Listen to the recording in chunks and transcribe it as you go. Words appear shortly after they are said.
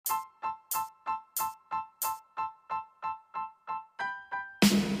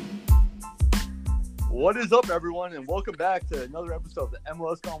What is up, everyone, and welcome back to another episode of the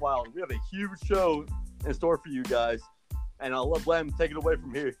MLS Gone Wild. We have a huge show in store for you guys, and I'll let Lem take it away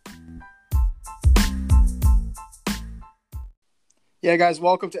from here. Yeah, guys,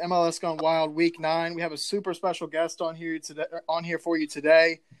 welcome to MLS Gone Wild Week 9. We have a super special guest on here for you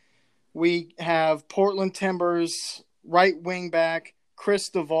today. We have Portland Timbers right wing back Chris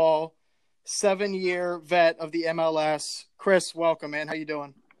Duvall, 7-year vet of the MLS. Chris, welcome, man. How you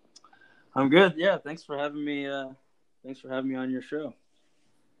doing? I'm good. Yeah, thanks for having me. Thanks for having me on your show.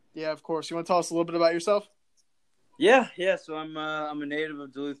 Yeah, of course. You want to tell us a little bit about yourself? Yeah. So I'm a native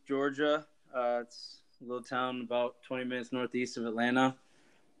of Duluth, Georgia. It's a little town about 20 minutes northeast of Atlanta.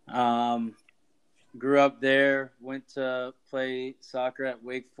 Grew up there. Went to play soccer at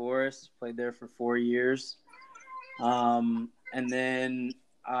Wake Forest. Played there for 4 years. And then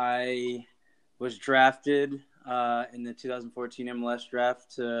I was drafted in the 2014 MLS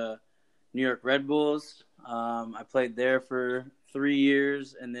draft to New York Red Bulls. I played there for 3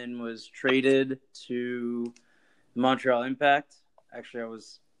 years and then was traded to Montreal Impact. Actually,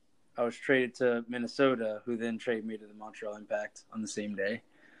 I was traded to Minnesota, who then traded me to the Montreal Impact on the same day.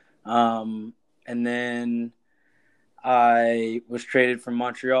 And then I was traded from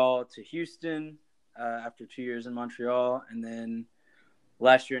Montreal to Houston after 2 years in Montreal. And then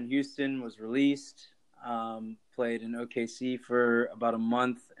last year in Houston was released. Played in OKC for about a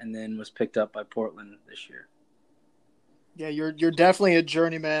month and then was picked up by Portland this year. Yeah, you're definitely a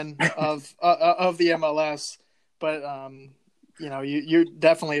journeyman of the MLS, but you're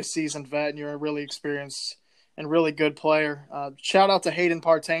definitely a seasoned vet and you're a really experienced and really good player. Shout out to Hayden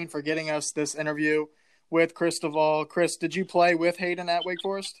Partain for getting us this interview with Chris Duvall. Chris, did you play with Hayden at Wake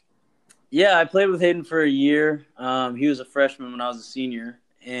Forest? Yeah, I played with Hayden for a year. He was a freshman when I was a senior,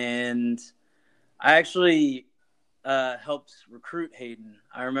 and I actually helped recruit Hayden.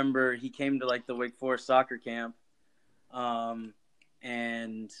 I remember he came to the Wake Forest soccer camp,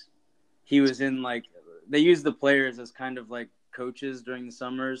 and he was in they used the players as kind of coaches during the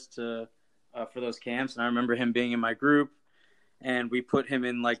summers for those camps. And I remember him being in my group, and we put him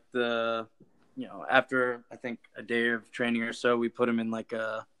in after I think a day of training or so, we put him in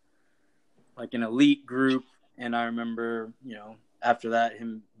an elite group. And I remember, after that,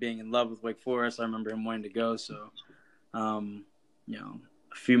 him being in love with Wake Forest, I remember him wanting to go. So, a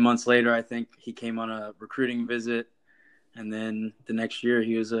few months later, I think he came on a recruiting visit. And then the next year,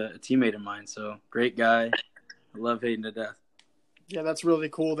 he was a teammate of mine. So, great guy. I love Hayden to death. Yeah, that's really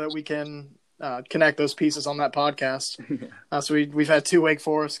cool that we can connect those pieces on that podcast. So we've had 2 Wake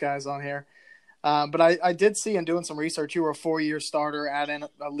Forest guys on here. But I did see in doing some research, you were a 4-year starter at an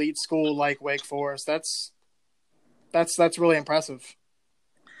elite school like Wake Forest. That's really impressive.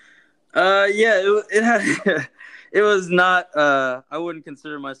 It was not. I wouldn't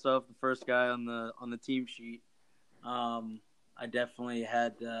consider myself the first guy on the team sheet. I definitely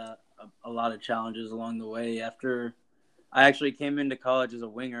had a lot of challenges along the way. After I actually came into college as a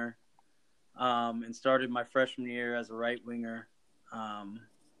winger, and started my freshman year as a right winger.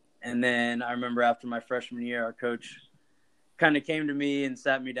 And then I remember after my freshman year, our coach kind of came to me and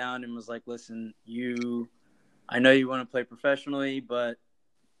sat me down and was like, listen, I know you want to play professionally, but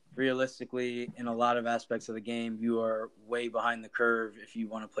realistically, in a lot of aspects of the game, you are way behind the curve if you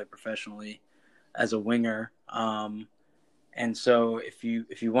want to play professionally as a winger. And so if you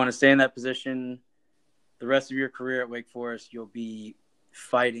want to stay in that position the rest of your career at Wake Forest, you'll be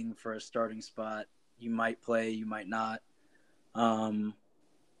fighting for a starting spot. You might play, you might not.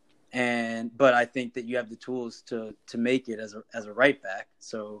 But I think that you have the tools to make it as a right back.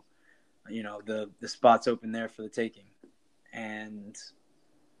 So, the spot's open there for the taking. And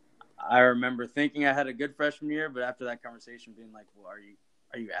I remember thinking I had a good freshman year, but after that conversation being like, well, are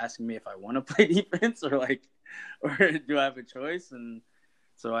you asking me if I want to play defense or do I have a choice? And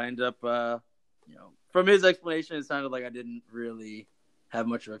so I ended up, from his explanation, it sounded like I didn't really have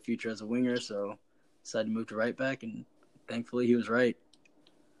much of a future as a winger. So decided to move to right back, and thankfully he was right.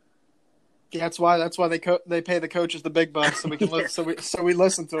 Yeah, that's why they pay the coaches the big bucks so we can so we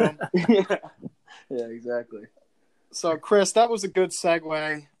listen to them. Yeah, exactly. So Chris, that was a good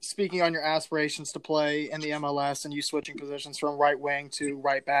segue. Speaking on your aspirations to play in the MLS and you switching positions from right wing to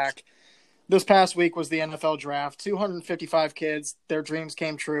right back. This past week was the NFL draft. 255 kids, their dreams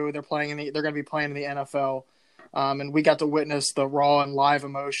came true. They're going to be playing in the NFL. And we got to witness the raw and live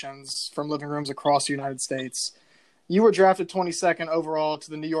emotions from living rooms across the United States. You were drafted 22nd overall to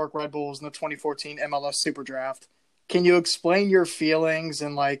the New York Red Bulls in the 2014 MLS Super Draft. Can you explain your feelings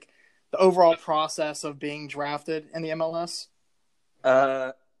and the overall process of being drafted in the MLS?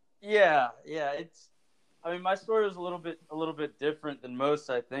 Yeah. My story was a little bit different than most.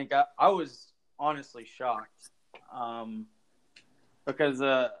 I think I was honestly shocked. Because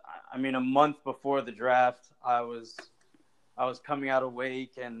I mean, a month before the draft, I was coming out of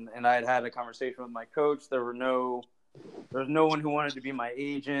Wake, and I had a conversation with my coach. There was no one who wanted to be my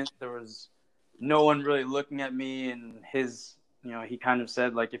agent. There was no one really looking at me, and he kind of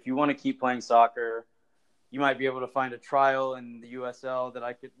said, like, if you want to keep playing soccer, you might be able to find a trial in the USL that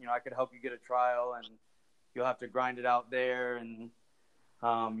I could help you get a trial, and you'll have to grind it out there, and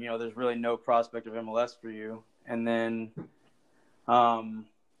there's really no prospect of MLS for you. And then I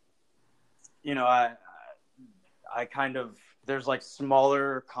kind of, there's like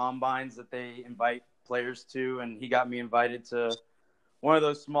smaller combines that they invite players to, and he got me invited to one of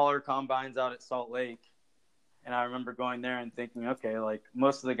those smaller combines out at Salt Lake. And I remember going there and thinking, okay, like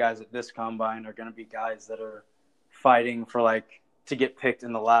most of the guys at this combine are going to be guys that are fighting for like to get picked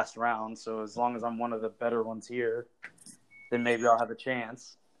in the last round. So as long as I'm one of the better ones here, then maybe I'll have a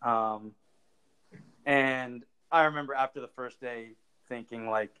chance. And I remember after the first day thinking,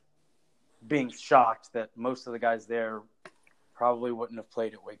 like, being shocked that most of the guys there probably wouldn't have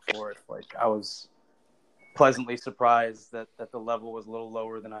played at Wake Forest. Like, I was pleasantly surprised that the level was a little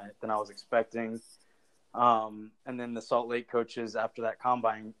lower than I was expecting. And then the Salt Lake coaches after that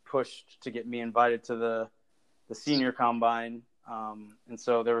combine pushed to get me invited to the senior combine. And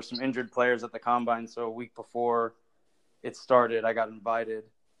so there were some injured players at the combine. So a week before it started, I got invited,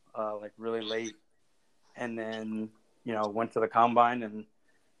 like really late, and then, went to the combine, and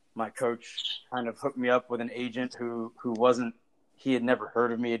my coach kind of hooked me up with an agent who he had never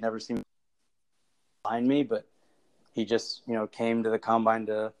heard of me, had never seen me find me, but he just, came to the combine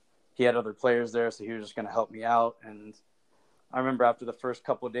he had other players there, so he was just going to help me out. And I remember after the first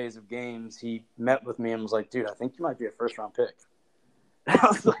couple of days of games, he met with me and was like, dude, I think you might be a first-round pick. And I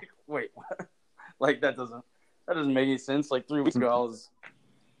was like, wait, what? Like, that doesn't make any sense. Like 3 weeks ago, I was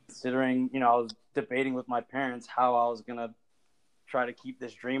considering, I was debating with my parents how I was going to try to keep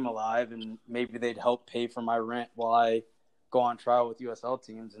this dream alive, and maybe they'd help pay for my rent while I go on trial with USL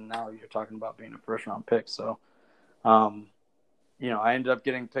teams. And now you're talking about being a first-round pick. So, I ended up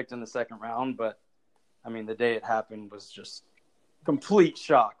getting picked in the second round, but I mean, the day it happened was just complete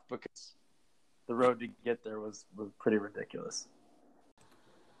shock because the road to get there was pretty ridiculous.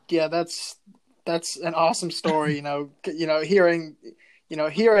 Yeah, that's an awesome story. Hearing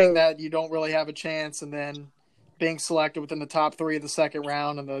that you don't really have a chance, and then being selected within the top 3 of the second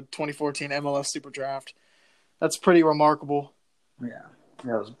round in the 2014 MLS Super Draft. That's pretty remarkable. Yeah, it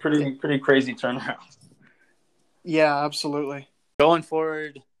was a pretty crazy turnaround. Yeah, absolutely. Going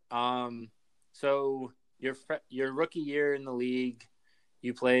forward, so your rookie year in the league,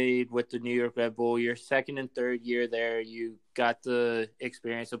 you played with the New York Red Bull. Your second and third year there, you got the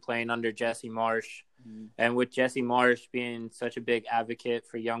experience of playing under Jesse Marsch. Mm-hmm. And with Jesse Marsch being such a big advocate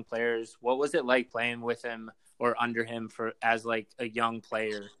for young players, what was it like playing with him or under him as like a young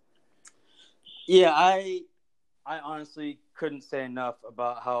player? Yeah, I honestly couldn't say enough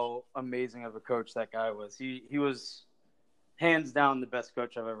about how amazing of a coach that guy was. He was hands down the best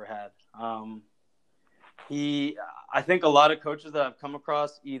coach I've ever had. I think a lot of coaches that I've come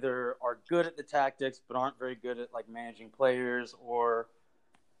across either are good at the tactics but aren't very good at like managing players, or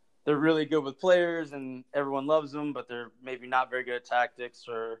they're really good with players and everyone loves them, but they're maybe not very good at tactics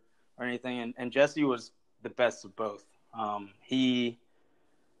or anything. And Jesse was the best of both. He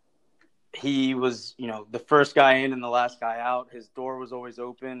was, the first guy in and the last guy out. His door was always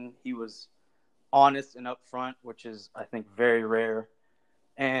open. He was honest and upfront, which is, I think, very rare.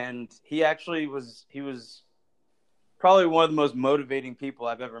 And he was probably one of the most motivating people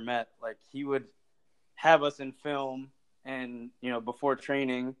I've ever met. Like, he would have us in film and, before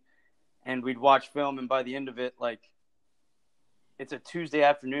training, and we'd watch film, and by the end of it, like, it's a Tuesday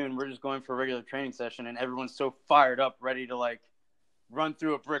afternoon, we're just going for a regular training session, and everyone's so fired up, ready to, like, run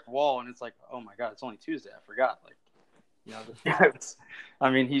through a brick wall, and it's like, oh my God, it's only Tuesday. I forgot. Like, I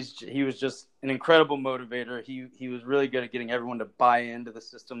mean, he was just an incredible motivator. He was really good at getting everyone to buy into the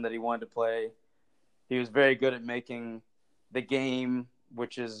system that he wanted to play. He was very good at making the game,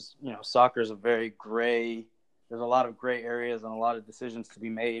 which is, soccer is there's a lot of gray areas and a lot of decisions to be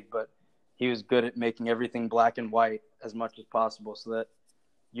made, but he was good at making everything black and white as much as possible so that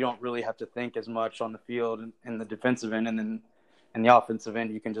you don't really have to think as much on the field and in the defensive end, and then in the offensive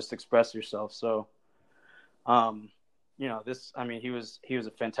end, you can just express yourself. So, he was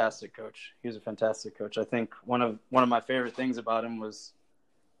a fantastic coach. He was a fantastic coach. I think one of my favorite things about him was,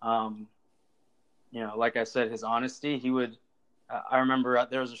 like I said, his honesty. I remember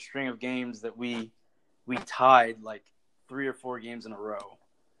there was a string of games that we tied like 3 or 4 games in a row.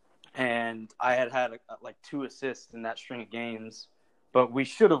 And I had like 2 assists in that string of games but we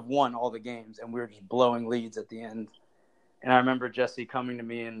should have won all the games, and we were just blowing leads at the end. And I remember Jesse coming to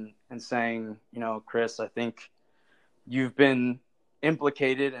me and saying, Chris, I think you've been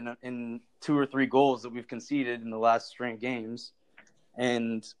implicated in 2 or 3 goals that we've conceded in the last string of games.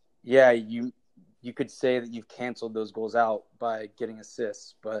 And yeah, you could say that you've canceled those goals out by getting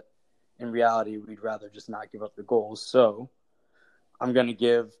assists, but in reality, we'd rather just not give up the goals. So I'm going to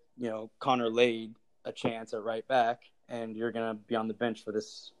give, Connor Lade a chance at right back, and you're going to be on the bench for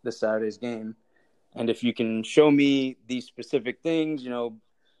this Saturday's game. And if you can show me these specific things,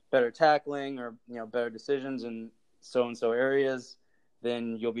 better tackling or, better decisions in so-and-so areas,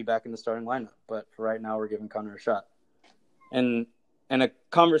 then you'll be back in the starting lineup. But for right now, we're giving Connor a shot. And a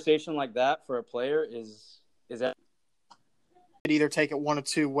conversation like that for a player is that could either take it one of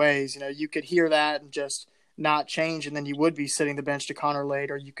two ways. You could hear that and just not change, and then you would be sitting the bench to Connor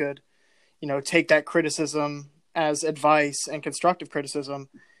Lade, or you could, take that criticism as advice and constructive criticism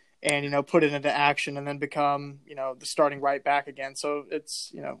and, put it into action and then become, the starting right back again. So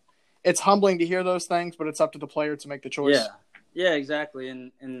it's, it's humbling to hear those things, but it's up to the player to make the choice. Yeah, exactly.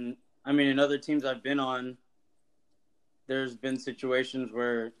 And I mean, in other teams I've been on, there's been situations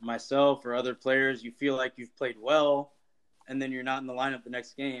where myself or other players, you feel like you've played well, and then you're not in the lineup the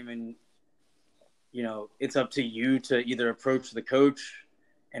next game. And, it's up to you to either approach the coach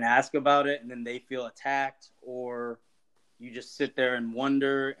and ask about it, and then they feel attacked, or you just sit there and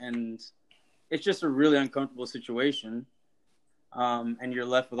wonder. And it's just a really uncomfortable situation. And you're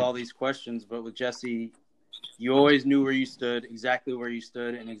left with all these questions. But with Jesse, you always knew where you stood, exactly where you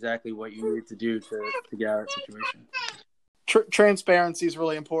stood, and exactly what you needed to do to get out of that situation. Transparency is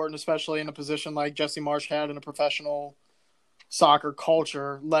really important, especially in a position like Jesse Marsch had in a professional soccer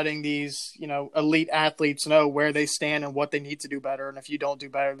culture, letting these, elite athletes know where they stand and what they need to do better. And if you don't do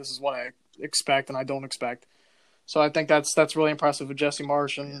better, this is what I expect and I don't expect. So I think that's really impressive with Jesse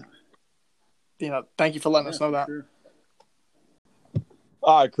Marsch. And, thank you for letting us know that. Sure.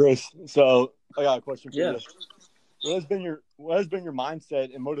 All right, Chris. So I got a question for Yeah. you. What has been your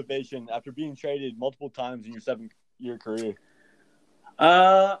mindset and motivation after being traded multiple times in your 7-year career?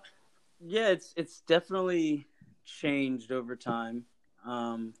 Yeah, it's definitely changed over time.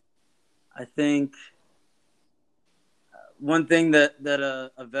 I think one thing that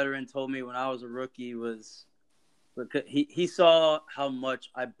a veteran told me when I was a rookie was, because he saw how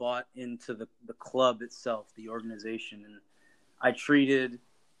much I bought into the club itself, the organization, and I treated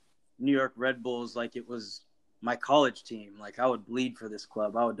New York Red Bulls like it was my college team. Like, I would bleed for this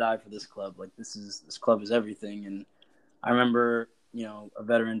club. I would die for this club. Like, this club is everything. And I remember, a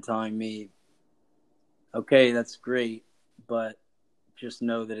veteran telling me, okay, that's great, but just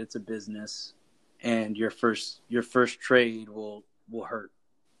know that it's a business, and your first trade will hurt,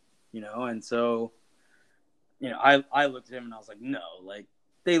 And so, I looked at him and I was like, no, like,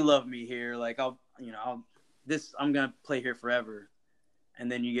 they love me here. Like, I'm going to play here forever. And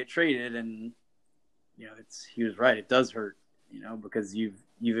then you get traded, and, he was right. It does hurt, because you've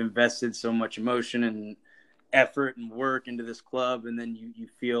invested so much emotion and effort and work into this club, and then you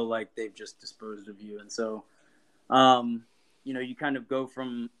feel like they've just disposed of you. And so, you kind of go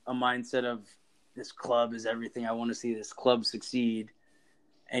from a mindset of, this club is everything. I want to see this club succeed.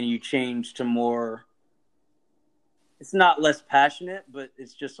 And you change to more, it's not less passionate, but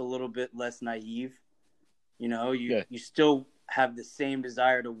it's just a little bit less naive. You still have the same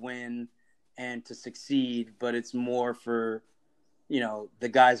desire to win and to succeed, but it's more for, the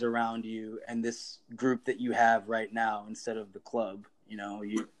guys around you and this group that you have right now instead of the club.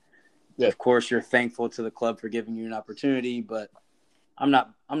 Of course, you're thankful to the club for giving you an opportunity, but I'm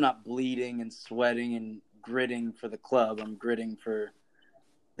not bleeding and sweating and gritting for the club. I'm gritting for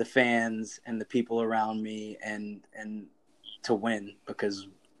the fans and the people around me and to win, because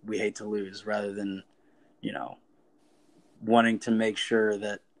we hate to lose, rather than, wanting to make sure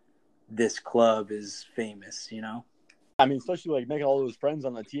that this club is famous, I mean, especially like making all those friends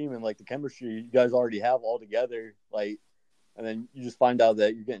on the team and like the chemistry you guys already have all together, like, and then you just find out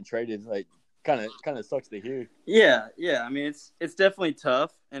that you're getting traded, like, kind of sucks to hear. Yeah. I mean, it's definitely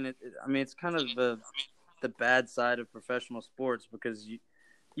tough, and it's kind of the bad side of professional sports, because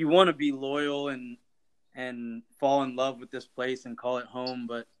you want to be loyal and fall in love with this place and call it home,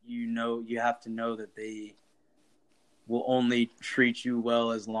 but you have to know that they will only treat you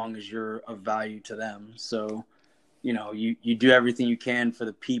well as long as you're of value to them. So, you do everything you can for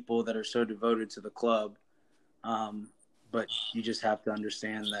the people that are so devoted to the club. But you just have to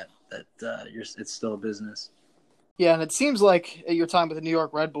understand that it's still a business. Yeah, and it seems like at your time with the New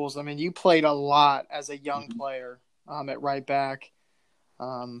York Red Bulls, I mean, you played a lot as a young player at right back.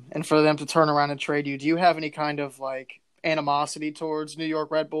 And for them to turn around and trade you, do you have any kind of like animosity towards New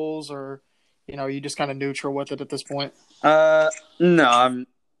York Red Bulls, or you just kind of neutral with it at this point? No,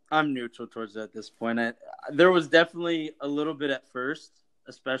 I'm neutral towards it at this point. There was definitely a little bit at first,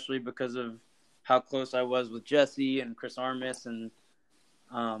 especially because of how close I was with Jesse and Chris Armas, and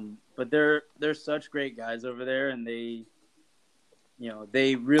but they're such great guys over there, and they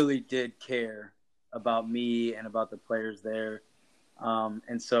really did care about me and about the players there,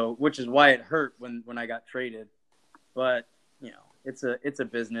 and so which is why it hurt when I got traded. But it's a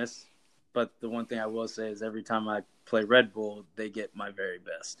business. But the one thing I will say is every time I play Red Bull, they get my very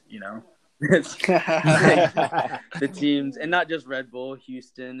best. It's the teams, and not just Red Bull,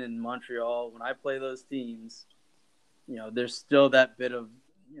 Houston and Montreal. When I play those teams, there's still that bit of,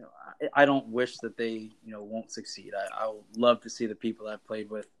 I don't wish that they, won't succeed. I would love to see the people I've played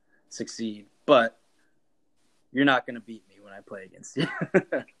with succeed, but you're not going to beat me when I play against you.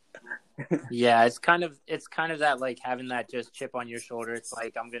 Yeah, it's kind of that, like, having that just chip on your shoulder. It's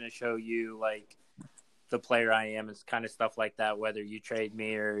like, I'm going to show you, like, the player I am. It's kind of stuff like that, whether you trade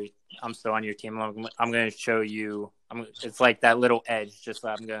me or I'm still on your team. I'm going to show you. It's like that little edge, just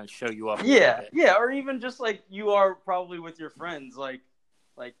I'm going to show you up. Yeah, or even just like you are probably with your friends. Like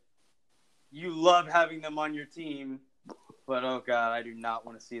you love having them on your team, but, oh, God, I do not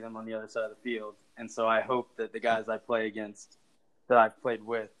want to see them on the other side of the field. And so I hope that the guys I play against, that I've played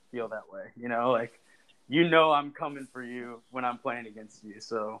with, feel that way. I'm coming for you when I'm playing against you,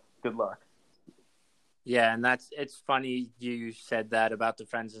 so good luck. Yeah, and it's funny you said that about the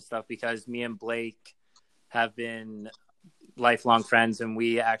friends and stuff, because me and Blake have been lifelong friends, and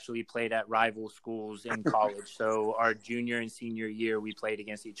we actually played at rival schools in college. So our junior and senior year, we played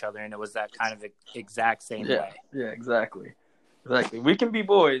against each other, and it was that kind of exact same way. Yeah, exactly. We can be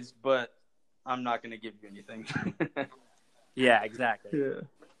boys, but I'm not going to give you anything. Yeah, exactly. Yeah.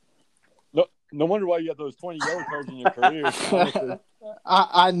 No wonder why you got those 20 yellow cards in your career. Honestly.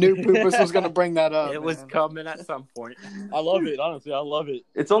 I knew Poopas was going to bring that up. It was coming at some point. I love it. Honestly, I love it.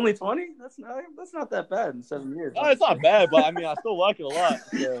 It's only 20? That's not that bad in 7 years. No, it's not bad, but I mean, I still like it a lot.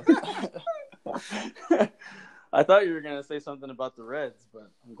 So. I thought you were going to say something about the Reds, but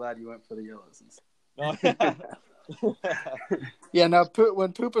I'm glad you went for the yellows. Yeah, no.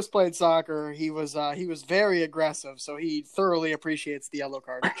 When Poopas played soccer, he was very aggressive, so he thoroughly appreciates the yellow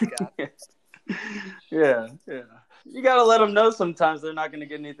card that you got. Yeah. You got to let them know sometimes they're not going to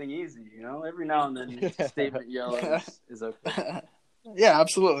get anything easy. Every now and then, statement yellow is okay. Yeah,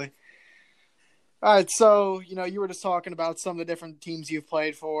 absolutely. All right, so you were just talking about some of the different teams you've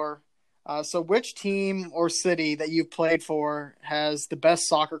played for. So which team or city that you've played for has the best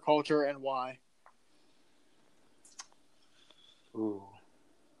soccer culture, and why? Ooh.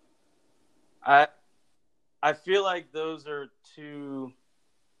 I feel like those are two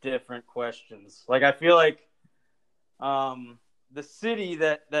different questions. Like, I feel like the city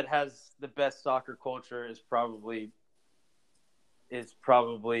that has the best soccer culture is probably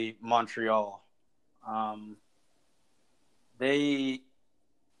Montreal. They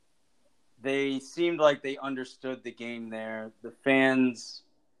seemed like they understood the game there. The fans,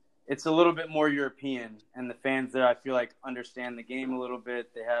 it's a little bit more European, and the fans there, I feel like, understand the game a little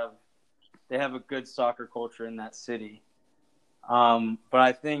bit. They have a good soccer culture in that city. But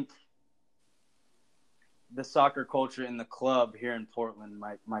I think the soccer culture in the club here in Portland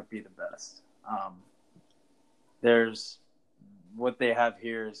might be the best. There's what they have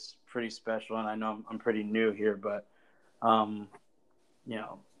here is pretty special, and I know I'm pretty new here, but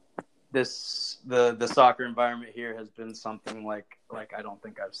the soccer environment here has been something like I don't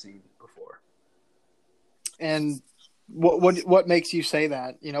think I've seen before. And what makes you say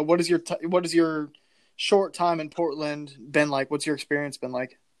that? What is your short time in Portland been like? What's your experience been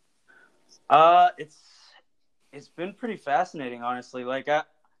like? It's been pretty fascinating, honestly. Like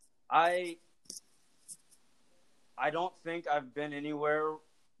I don't think I've been anywhere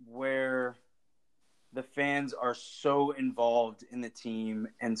where the fans are so involved in the team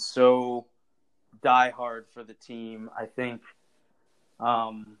and so diehard for the team. I think,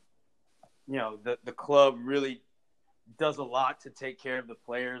 the club really does a lot to take care of the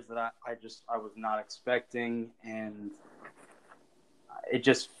players that I was not expecting. And it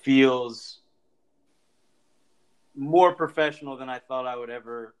just feels more professional than I thought I would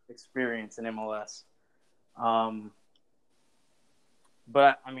ever experience in MLS.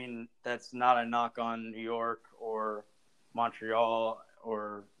 But I mean, that's not a knock on New York or Montreal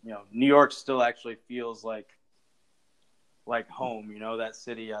or, New York still actually feels like home, that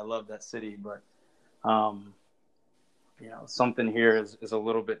city. I love that city, but, something here is a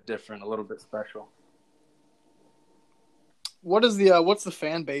little bit different, a little bit special. What's the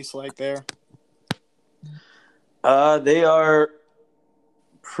fan base like there? They are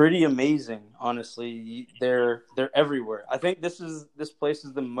pretty amazing, honestly. They're everywhere. I think this place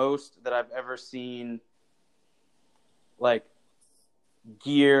is the most that I've ever seen, like,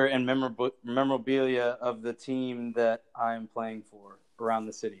 gear and memorabilia of the team that I'm playing for around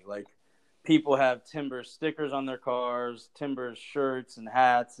the city. Like, people have Timbers stickers on their cars, Timbers shirts and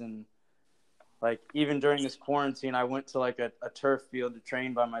hats, and like even during this quarantine, I went to like a turf field to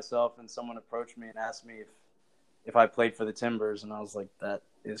train by myself, and someone approached me and asked me if I played for the Timbers, and I was like, that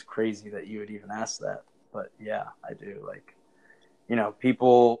is crazy that you would even ask that. But yeah, I do. Like,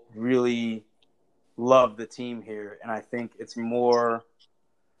 people really love the team here, and I think it's more.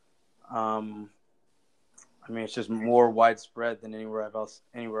 It's just more widespread than anywhere else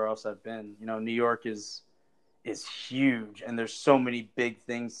I've been. New York is huge, and there's so many big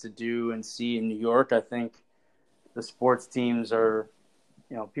things to do and see in New York. I think the sports teams are,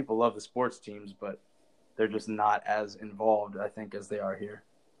 people love the sports teams, but they're just not as involved, I think, as they are here.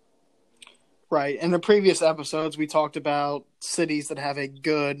 Right. In the previous episodes, we talked about cities that have a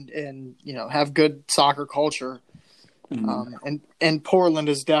good and, have good soccer culture. Mm-hmm. And Portland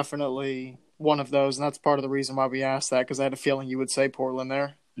is definitely one of those. And that's part of the reason why we asked that, because I had a feeling you would say Portland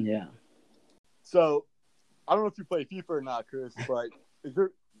there. Yeah. So, I don't know if you play FIFA or not, Chris, but is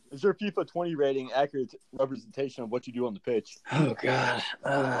your FIFA 20 rating accurate representation of what you do on the pitch? Oh God,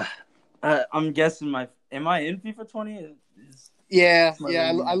 I'm guessing am I in FIFA 20? Yeah.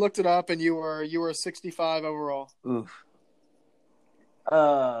 I looked it up, and you were 65 overall. Oof.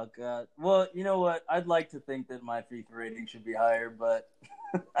 Oh God. Well, you know what? I'd like to think that my FIFA rating should be higher, but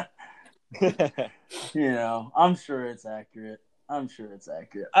I'm sure it's accurate.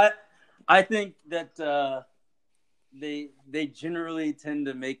 I think that they generally tend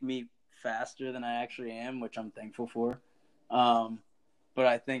to make me faster than I actually am, which I'm thankful for. But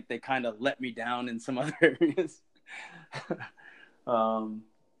I think they kind of let me down in some other areas.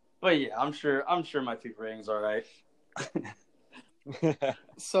 But yeah, I'm sure my FIFA rating's all right.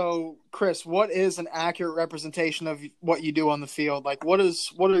 So, Chris, what is an accurate representation of what you do on the field? Like, what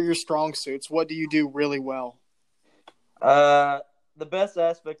are your strong suits? What do you do really well? The best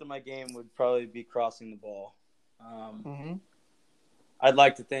aspect of my game would probably be crossing the ball. I'd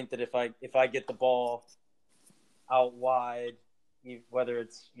like to think that if I get the ball out wide, whether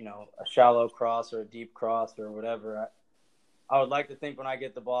it's a shallow cross or a deep cross or whatever, I would like to think when I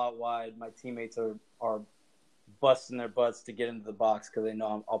get the ball out wide, my teammates are busting their butts to get into the box because they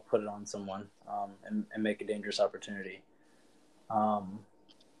know I'll put it on someone and make a dangerous opportunity.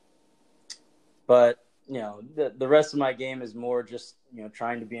 But the rest of my game is more just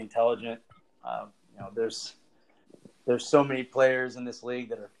trying to be intelligent. There's so many players in this league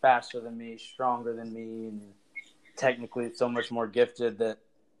that are faster than me, stronger than me, and technically so much more gifted that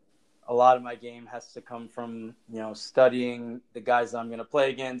a lot of my game has to come from studying the guys that I'm going to play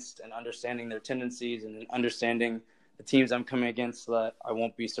against and understanding their tendencies and understanding the teams I'm coming against so that I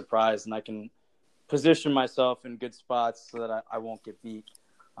won't be surprised and I can position myself in good spots so that I won't get beat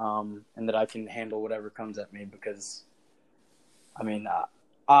and that I can handle whatever comes at me because,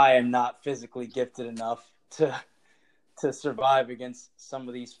 I am not physically gifted enough to survive against some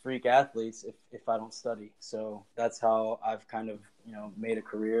of these freak athletes if I don't study. So that's how I've kind of, made a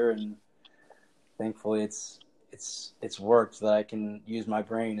career, and thankfully it's worked that I can use my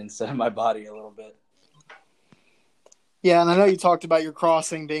brain instead of my body a little bit. Yeah, and I know you talked about your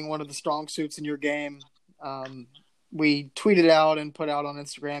crossing being one of the strong suits in your game. We tweeted out and put out on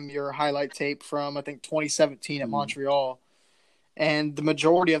Instagram your highlight tape from, I think, 2017 at Montreal. And the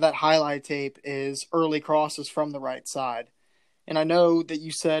majority of that highlight tape is early crosses from the right side. And I know that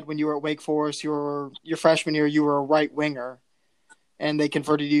you said when you were at Wake Forest, your freshman year, you were a right winger, and they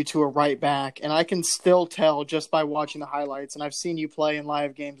converted you to a right back. And I can still tell just by watching the highlights, and I've seen you play in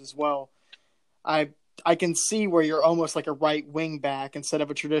live games as well, I can see where you're almost like a right wing back instead of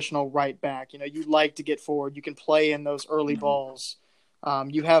a traditional right back. You like to get forward. You can play in those early balls.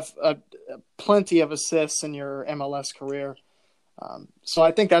 You have plenty of assists in your MLS career. So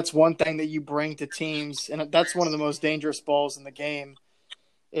I think that's one thing that you bring to teams, and that's one of the most dangerous balls in the game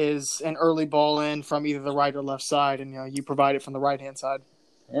is an early ball in from either the right or left side, and you provide it from the right-hand side.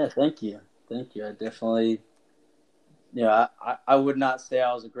 Yeah, thank you. I definitely I would not say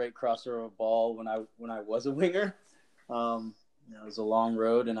I was a great crosser of a ball when I was a winger. It was a long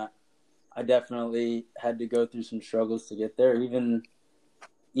road, and I definitely had to go through some struggles to get there. Even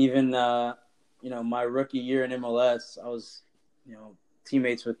my rookie year in MLS, I was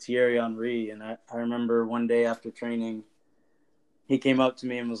teammates with Thierry Henry, and I remember one day after training, he came up to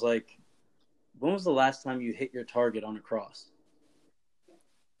me and was like, "When was the last time you hit your target on a cross?"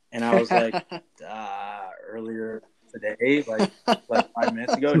 And I was like, earlier today, like 5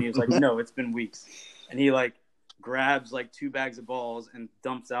 minutes ago, and he was like, no, it's been weeks. And he like grabs like 2 bags of balls and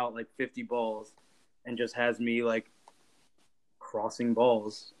dumps out like 50 balls and just has me like crossing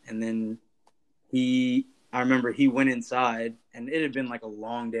balls. And then I remember he went inside, and it had been like a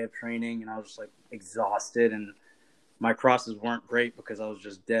long day of training, and I was just like exhausted, and my crosses weren't great because I was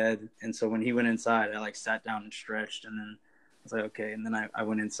just dead. And so when he went inside, I like sat down and stretched, and then I was like, okay. And then I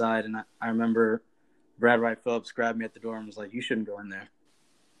went inside, and I remember Brad Wright Phillips grabbed me at the door and was like, you shouldn't go in there.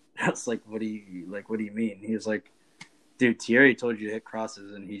 I was like, what do you mean? He was like, dude, Thierry told you to hit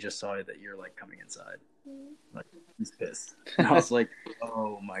crosses, and he just saw that you're like coming inside. Like, he's pissed. And I was like,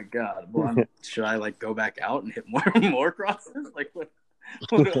 oh my God. Well, should I like go back out and hit more crosses? Like, what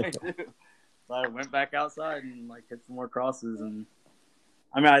do I do? So I went back outside and like hit some more crosses. And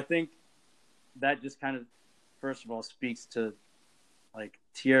I mean, I think that just kind of, first of all, speaks to like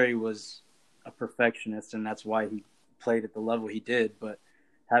Thierry was a perfectionist, and that's why he played at the level he did. But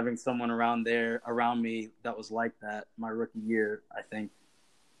having someone around me that was like that my rookie year, I think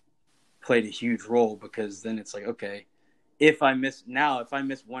played a huge role, because then it's like, okay, if I miss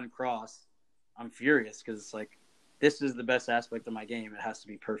one cross, I'm furious, because it's like, this is the best aspect of my game. It has to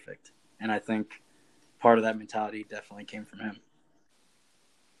be perfect. And I think part of that mentality definitely came from him.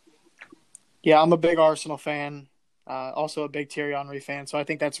 Yeah, I'm a big Arsenal fan, also a big Thierry Henry fan, so I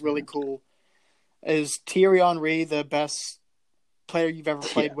think that's really cool. Is Thierry Henry the best player you've ever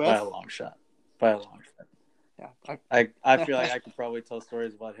played with? By a long shot. Yeah, I feel like I could probably tell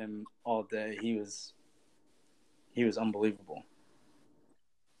stories about him all day. He was unbelievable.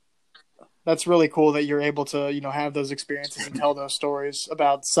 That's really cool that you're able to, have those experiences and tell those stories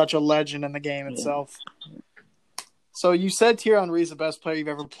about such a legend in the game itself. So you said Thierry Henry is the best player you've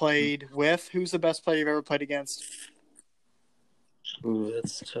ever played with. Who's the best player you've ever played against? Ooh,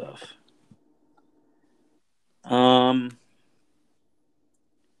 that's tough.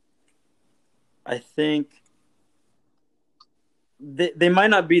 I think they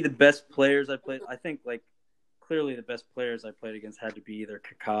might not be the best players I played. I think like clearly the best players I played against had to be either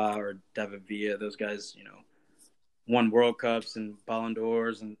Kaká or David Villa. Those guys, won World Cups and Ballon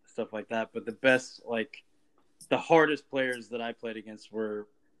d'Ors and stuff like that. But the best, like the hardest players that I played against were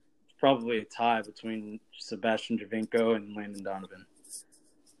probably a tie between Sebastian Giovinco and Landon Donovan.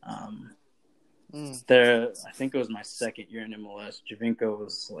 I think it was my second year in MLS. Giovinco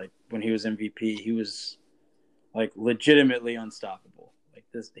was like, when he was MVP, he was like legitimately unstoppable. Like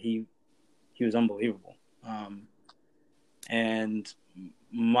this, he was unbelievable. And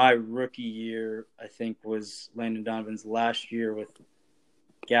my rookie year, I think, was Landon Donovan's last year with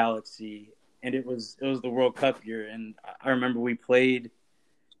Galaxy, and it was the World Cup year. And I remember we played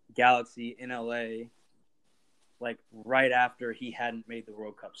Galaxy in LA, like right after he hadn't made the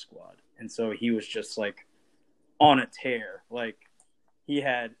World Cup squad, and so he was just like on a tear. Like he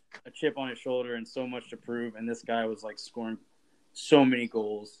had a chip on his shoulder and so much to prove, and this guy was like scoring so many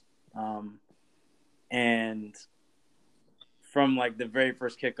goals. And from like the very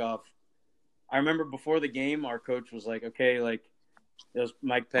first kickoff, I remember before the game, our coach was like, okay, like it was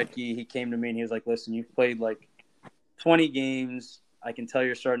Mike Petke. He came to me and he was like, listen, you've played like 20 games. I can tell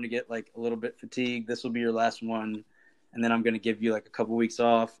you're starting to get like a little bit fatigued. This will be your last one. And then I'm going to give you like a couple weeks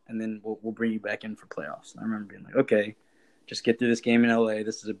off, and then we'll bring you back in for playoffs. And I remember being like, okay, just get through this game in LA.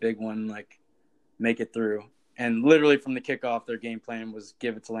 This is a big one. Like make it through. And literally from the kickoff, their game plan was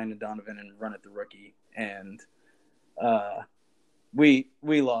give it to Landon Donovan and run at the rookie. And we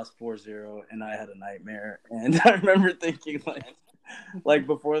lost 4-0, and I had a nightmare. And I remember thinking like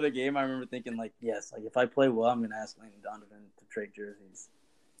before the game, I remember thinking like, yes, like if I play well, I'm going to ask Landon Donovan to trade jerseys.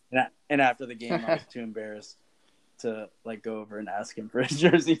 And after the game, I was too embarrassed to like go over and ask him for his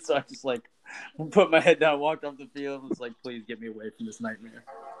jersey. So I just like put my head down, walked off the field, and was like, please get me away from this nightmare.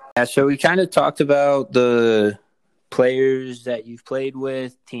 Yeah, so we kind of talked about the players that you've played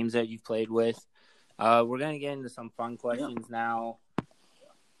with, teams that you've played with. We're going to get into some fun questions now.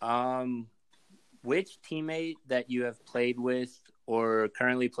 Which teammate that you have played with or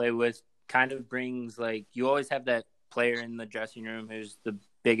currently play with kind of brings, like, you always have that player in the dressing room who's the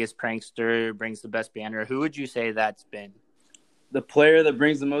biggest prankster, brings the best banner. Who would you say that's been? The player that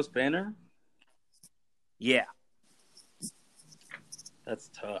brings the most banner? Yeah. That's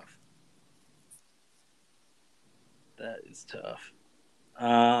tough. That is tough.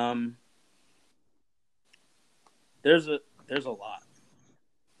 There's a lot.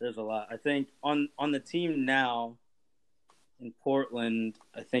 There's a lot. I think on the team now in Portland,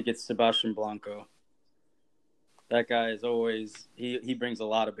 I think it's Sebastian Blanco. That guy is always he brings a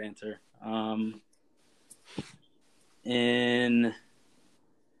lot of banter.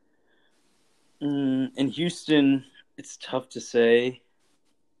 In Houston, it's tough to say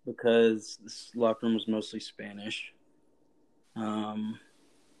because this locker room was mostly Spanish.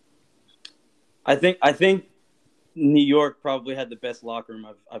 I think New York probably had the best locker room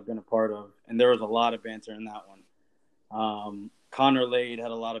I've been a part of, and there was a lot of banter in that one. Connor Lade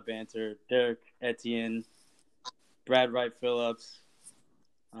had a lot of banter. Derek Etienne, Brad Wright Phillips,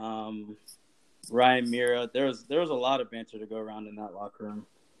 Ryan Mira. There was a lot of banter to go around in that locker room.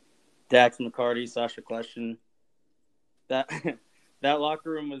 Dax McCarty, Sasha Kleshin. That that locker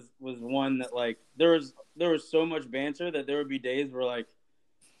room was one that like there was so much banter that there would be days where like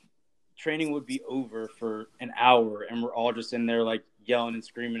training would be over for an hour and we're all just in there like yelling and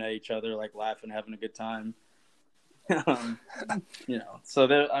screaming at each other, like laughing, having a good time. So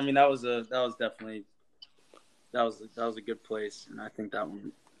that was a good place, and I think that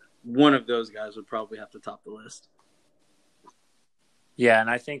one of those guys would probably have to top the list. Yeah, and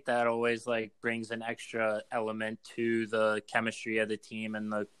I think that always like brings an extra element to the chemistry of the team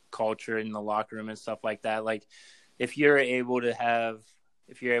and the culture in the locker room and stuff like that. Like if you're able to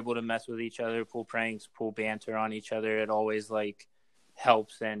mess with each other, pull pranks, pull banter on each other, it always like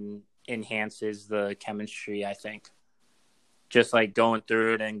helps and enhances the chemistry, I think. Just like going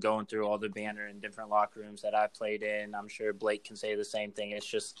through it and going through all the banter in different locker rooms that I've played in, I'm sure Blake can say the same thing. It's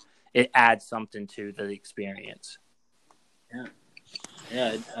just, it adds something to the experience.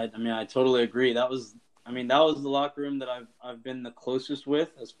 Yeah, I totally agree. That was the locker room that I've been the closest with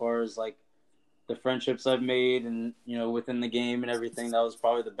as far as like the friendships I've made and, within the game and everything. That was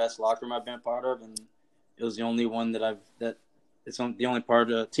probably the best locker room I've been a part of. And it was the only one it's the only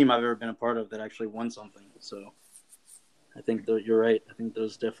part of the team I've ever been a part of that actually won something. So I think you're right. I think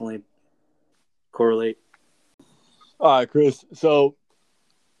those definitely correlate. All right, Chris. So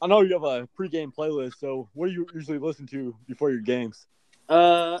I know you have a pregame playlist. So what do you usually listen to before your games?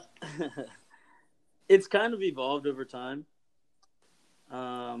 It's kind of evolved over time.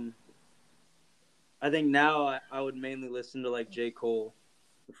 I think now I would mainly listen to like J. Cole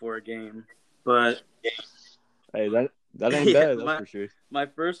before a game, but hey, that ain't bad. That's for sure. My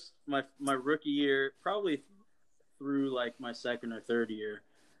rookie year, probably through like my second or third year,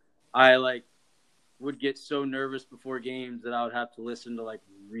 I like would get so nervous before games that I would have to listen to like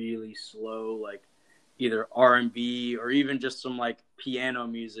really slow, like either R&B or even just some like piano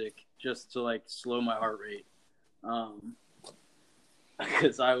music just to like slow my heart rate.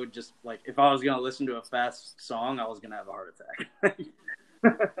 Because I would just like, if I was going to listen to a fast song, I was going to have a heart attack.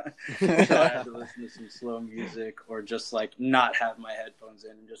 So I had to listen to some slow music or just like not have my headphones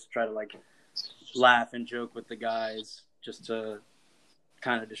in and just try to like laugh and joke with the guys just to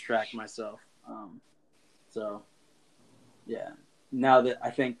kind of distract myself. So yeah, now that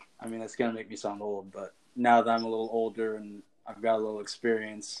that's going to make me sound old, but now that I'm a little older and I've got a little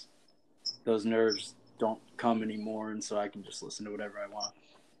experience, those nerves don't come anymore, and so I can just listen to whatever I want.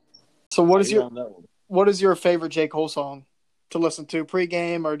 So what is your favorite J. Cole song to listen to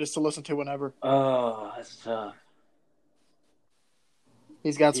pregame or just to listen to whenever? Oh, that's tough.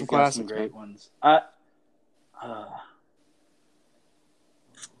 He's got some classics, some great ones.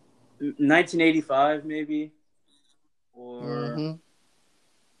 1985 maybe, or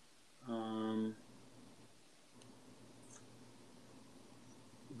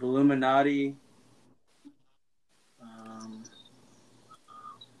Illuminati.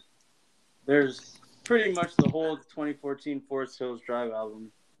 There's pretty much the whole 2014 Forest Hills Drive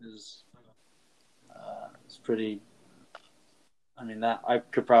album is pretty. That I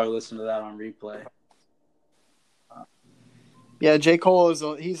could probably listen to that on replay. Yeah, J. Cole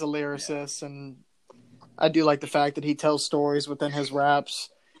he's a lyricist, and I do like the fact that he tells stories within his raps.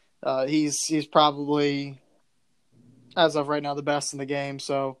 He's probably, as of right now, the best in the game,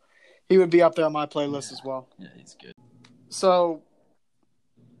 so he would be up there on my playlist as well. Yeah, he's good. So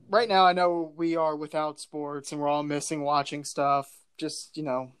right now, I know we are without sports, and we're all missing watching stuff. Just,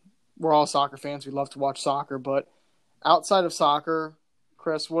 we're all soccer fans. We love to watch soccer, but outside of soccer,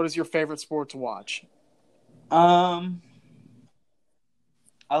 Chris, what is your favorite sport to watch? I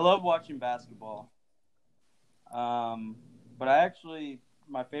love watching basketball. But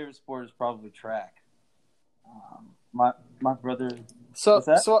my favorite sport is probably track. My brother. So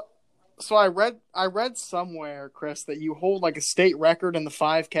I read somewhere, Chris, that you hold like a state record in the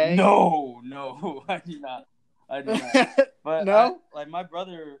 5K. No, I do not. But no, my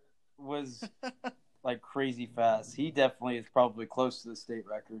brother was like crazy fast. He definitely is probably close to the state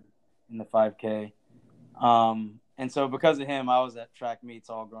record in the 5K. And so because of him, I was at track meets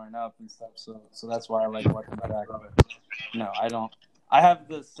all growing up and stuff. So that's why I like watching track. No, I don't. I have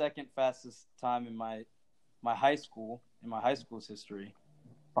the second fastest time in my high school's history.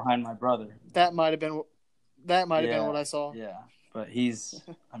 behind my brother. That might have been what I saw. Yeah, but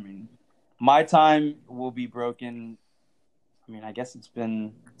my time will be broken. I mean, I guess it's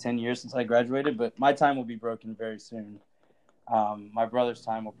been 10 years since I graduated, but my time will be broken very soon. My brother's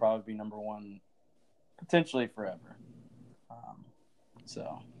time will probably be number one, potentially forever.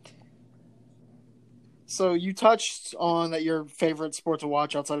 So you touched on that your favorite sport to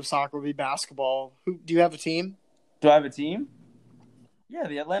watch outside of soccer would be basketball. Do you have a team? Do I have a team? Yeah,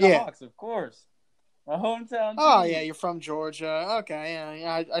 the Atlanta Hawks, of course. My hometown team. Oh, yeah, you're from Georgia. Okay,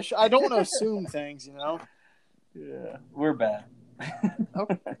 yeah. I don't want to assume things, you know? Yeah, we're bad.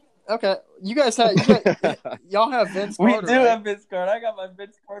 Okay. Y'all have Vince We Carter, do right? have Vince Carter. I got my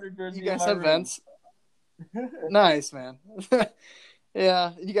Vince Carter jersey. You guys in my have room. Vince? Nice, man.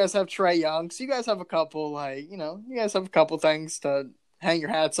 Yeah, you guys have Trae Young. So you guys have a couple, things to hang your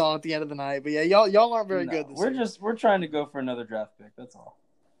hats on at the end of the night. But yeah, y'all aren't very good this year. We're trying to go for another draft pick. That's all.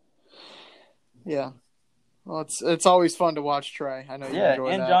 Yeah. Well, it's always fun to watch Trae. I know you enjoy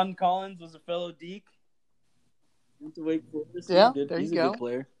that. And John Collins was a fellow Deke. Went to Wake Forest. Yeah, there you go. He's a good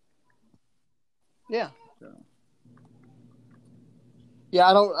player. Yeah. Yeah,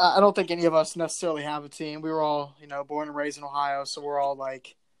 I don't think any of us necessarily have a team. We were all, born and raised in Ohio, so we're all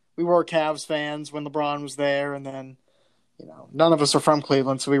we were Cavs fans when LeBron was there, and then, none of us are from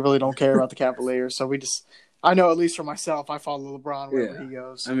Cleveland, so we really don't care about the Cavaliers. So I know at least for myself, I follow LeBron wherever he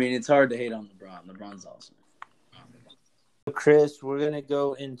goes. I mean, it's hard to hate on LeBron. LeBron's awesome. Chris, we're gonna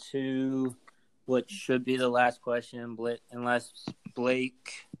go into what should be the last question, unless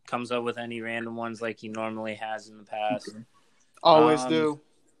Blake comes up with any random ones like he normally has in the past. Okay. Always do.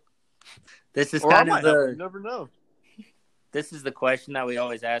 This is kind of you never know. This is the question that we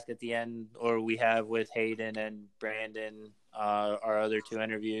always ask at the end, or we have with Hayden and Brandon, our other two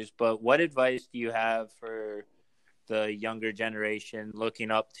interviews. But what advice do you have for the younger generation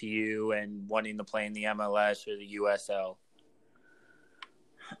looking up to you and wanting to play in the MLS or the USL?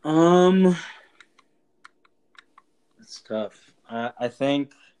 It's tough. I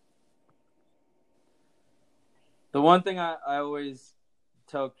think the one thing I always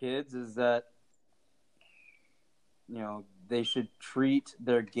tell kids is that, they should treat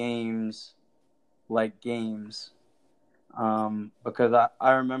their games like games. Because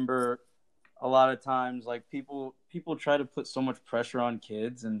I remember a lot of times, people try to put so much pressure on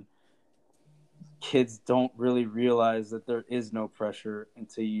kids, and kids don't really realize that there is no pressure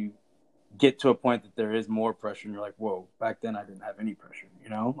until you get to a point that there is more pressure, and you're like, whoa, back then I didn't have any pressure,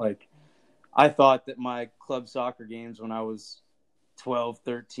 I thought that my club soccer games when I was 12,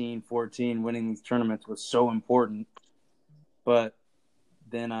 13, 14, winning these tournaments was so important. But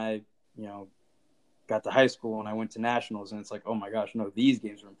then I, got to high school and I went to nationals, and it's like, oh my gosh, no, these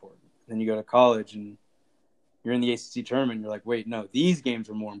games are important. Then you go to college and you're in the ACC tournament, and you're like, wait, no, these games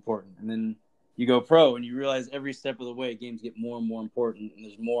are more important. And then you go pro and you realize every step of the way games get more and more important, and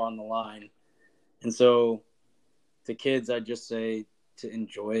there's more on the line. And so to kids, I just say to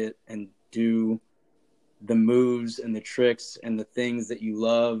enjoy it and do the moves and the tricks and the things that you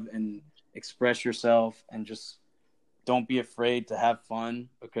love and express yourself, and just don't be afraid to have fun,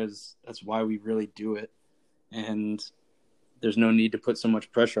 because that's why we really do it. And there's no need to put so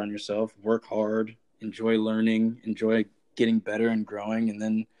much pressure on yourself. Work hard, enjoy learning, enjoy getting better and growing, and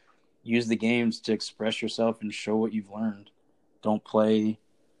then use the games to express yourself and show what you've learned. Don't play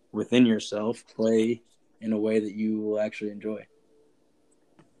within yourself. Play in a way that you will actually enjoy.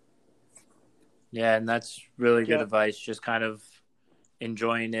 Yeah, and that's really good advice. Just kind of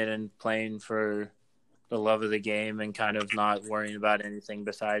enjoying it and playing for the love of the game, and kind of not worrying about anything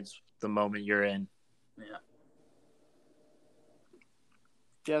besides the moment you're in. Yeah.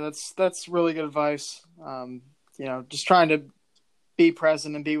 Yeah, that's really good advice. Just trying to be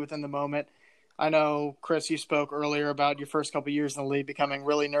present and be within the moment. I know, Chris, you spoke earlier about your first couple of years in the league becoming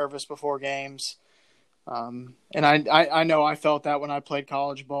really nervous before games. And I know I felt that when I played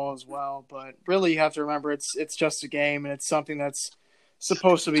college ball as well. But really, you have to remember it's just a game, and it's something that's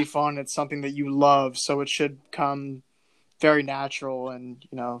supposed to be fun. It's something that you love, so it should come very natural. And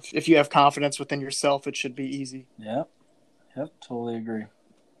if you have confidence within yourself, it should be easy. Yep, totally agree.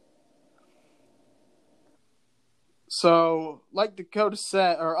 So, unlike Dakota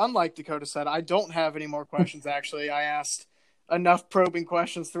said, I don't have any more questions. Actually, I asked enough probing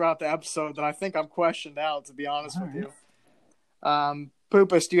questions throughout the episode that I think I'm questioned out, to be honest with you.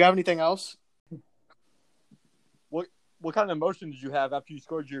 Poopas, do you have anything else? What kind of emotion did you have after you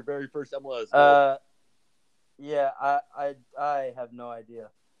scored your very first MLS goal? Yeah, I have no idea.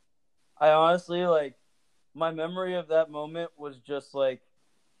 I honestly, my memory of that moment was just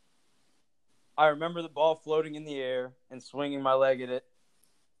I remember the ball floating in the air and swinging my leg at it,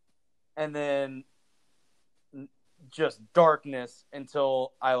 and then just darkness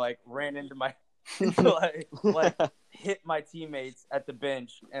until I like ran into my until I like hit my teammates at the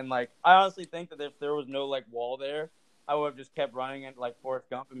bench. And like I honestly think that if there was no like wall there, I would have just kept running and like Forrest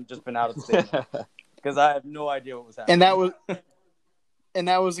Gump and just been out of the stadium because I have no idea what was happening. And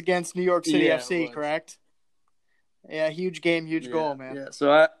that was against New York City Yeah, FC, correct? Yeah, huge game, huge goal, man. Yeah,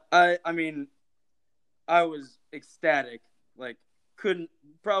 so I mean, I was ecstatic. Like,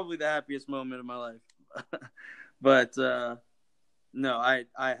 probably the happiest moment of my life. But, no, I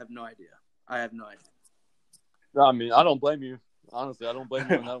have no idea. I have no idea. No, I mean, I don't blame you. Honestly, I don't blame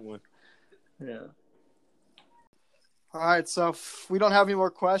you on that one. Yeah. All right, so if we don't have any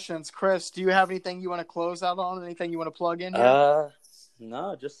more questions, Chris, do you have anything you want to close out on? Anything you want to plug in here?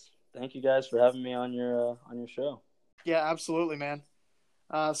 No, just thank you guys for having me on your show. Yeah, absolutely, man.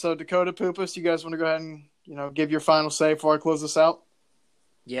 So Dakota Pupas, you guys want to go ahead and give your final say before I close this out?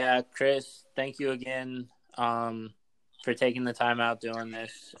 Yeah, Chris, thank you again for taking the time out doing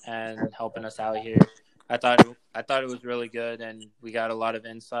this and helping us out here. I thought it was really good, and we got a lot of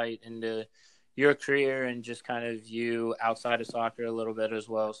insight into your career and just kind of you outside of soccer a little bit as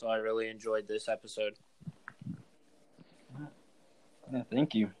well. So I really enjoyed this episode. Yeah,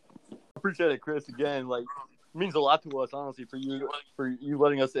 thank you. Appreciate it, Chris. Again, like, it means a lot to us, honestly, for you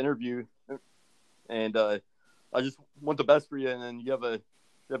letting us interview. And I just want the best for you, and then you have a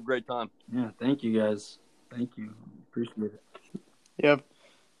great time. Yeah, thank you guys. Thank you. Appreciate it. Yep.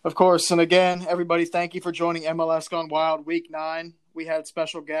 Of course. And again, everybody, thank you for joining MLS Gone Wild Week 9. We had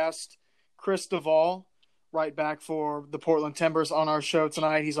special guest Chris Duvall right back for the Portland Timbers on our show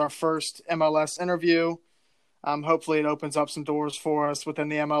tonight. He's our first MLS interview. Hopefully it opens up some doors for us within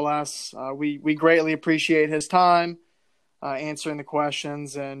the MLS. We greatly appreciate his time, answering the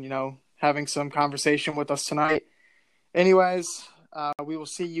questions and, having some conversation with us tonight. Anyways, we will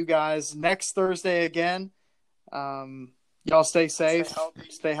see you guys next Thursday again. Y'all stay safe,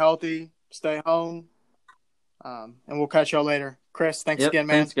 stay healthy, stay home, and we'll catch y'all later. Chris, thanks again,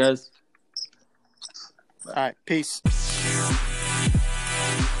 man. Thanks, guys. All right, peace.